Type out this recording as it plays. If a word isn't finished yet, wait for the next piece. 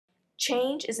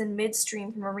Change is in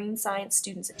midstream for marine science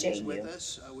students at JU.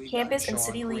 Campus and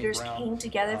city leaders came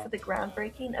together for the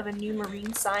groundbreaking of a new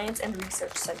marine science and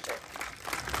research center.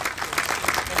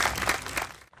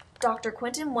 Dr.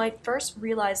 Quentin White first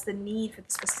realized the need for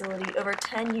this facility over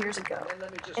 10 years ago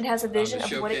and has a vision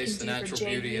of what it can do for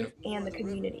JU and the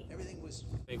community.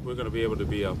 I think we're going to be able to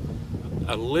be a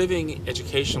living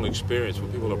educational experience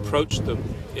when people approach the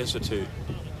Institute.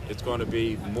 It's going to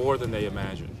be more than they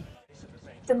imagine.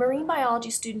 The marine biology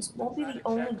students won't be the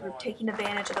only group taking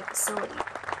advantage of the facility.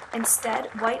 Instead,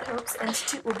 White hopes the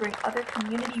Institute will bring other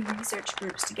community research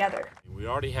groups together. We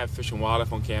already have Fish and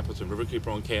Wildlife on campus and Riverkeeper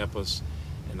on campus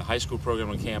and the high school program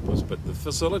on campus, but the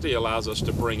facility allows us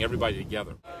to bring everybody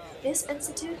together. This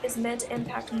institute is meant to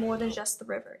impact more than just the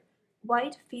river.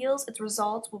 White feels its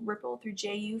results will ripple through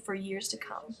JU for years to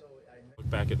come. Look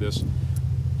back at this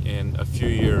in a few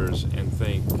years and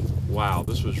think, wow,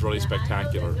 this was really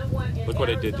spectacular. Look what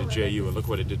it did to JU and look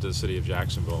what it did to the city of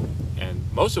Jacksonville. And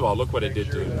most of all, look what it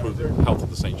did to improve the health of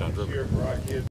the St. Johns River.